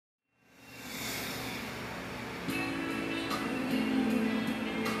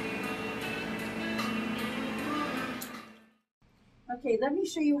Okay, let me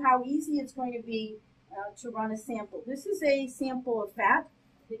show you how easy it's going to be to run a sample. This is a sample of fat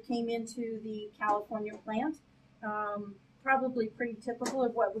that came into the California plant. Probably pretty typical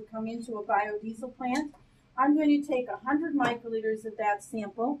of what would come into a biodiesel plant. I'm going to take 100 microliters of that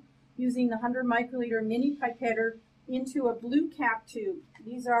sample using the 100 microliter mini pipetter into a blue cap tube.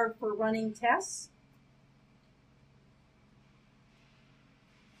 These are for running tests.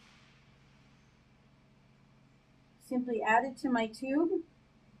 Simply add it to my tube.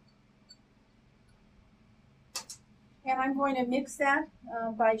 And I'm going to mix that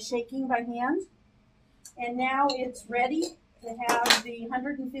by shaking by hand. And now it's ready to have the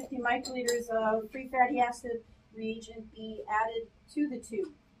 150 microliters of free fatty acid reagent be added to the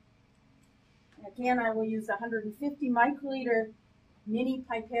tube. Again, I will use a 150 microliter mini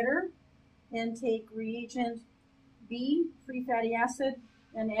pipetter and take reagent B, free fatty acid,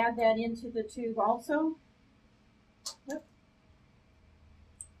 and add that into the tube also. Yep.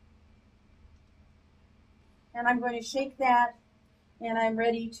 And I'm going to shake that, and I'm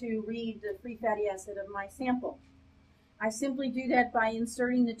ready to read the free fatty acid of my sample. I simply do that by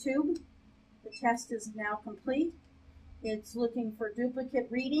inserting the tube. The test is now complete. It's looking for duplicate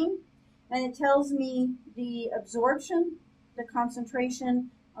reading, and it tells me the absorption, the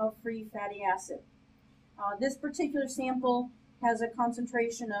concentration of free fatty acid. This particular sample has a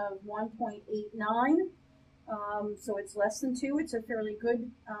concentration of 1.89, so it's less than 2. It's a fairly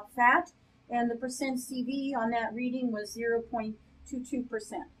good fat, and the percent CV on that reading was 0.22%.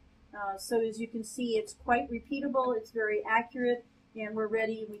 So as you can see, it's quite repeatable, it's very accurate, and we're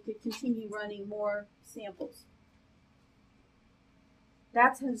ready. We could continue running more samples.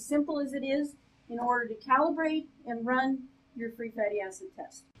 That's as simple as it is in order to calibrate and run your free fatty acid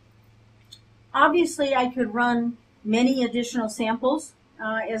test. Obviously, I could run many additional samples,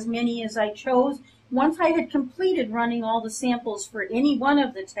 as many as I chose. Once I had completed running all the samples for any one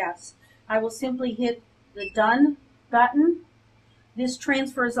of the tests, I will simply hit the Done button. This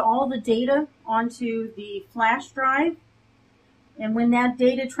transfers all the data onto the flash drive. And when that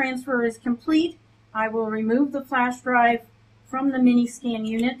data transfer is complete, I will remove the flash drive from the mini scan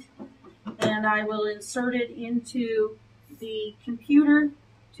unit, and I will insert it into the computer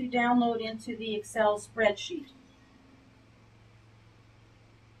to download into the Excel spreadsheet.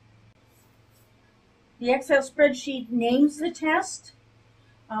 The Excel spreadsheet names the test.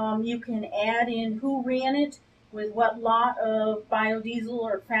 You can add in who ran it, with what lot of biodiesel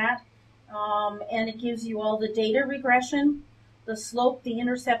or fat, and it gives you all the data regression, the slope, the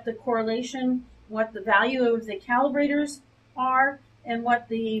intercept, the correlation, what the value of the calibrators are, and what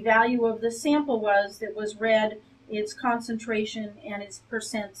the value of the sample was that was read, its concentration, and its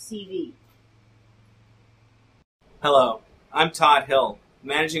percent CV. Hello, I'm Todd Hill,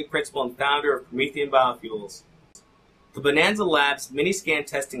 Managing Principal and Founder of Promethean Biofuels. The Bonanza Labs Mini-Scan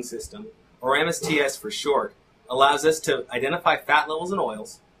Testing System, or MSTS for short, allows us to identify fat levels in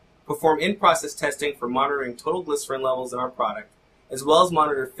oils, perform in-process testing for monitoring total glycerin levels in our product, as well as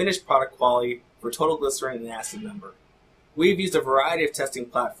monitor finished product quality for total glycerin and acid number. We've used a variety of testing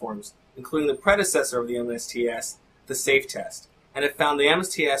platforms, including the predecessor of the MSTS, the SAFE test, and have found the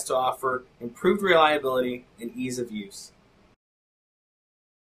MSTS to offer improved reliability and ease of use.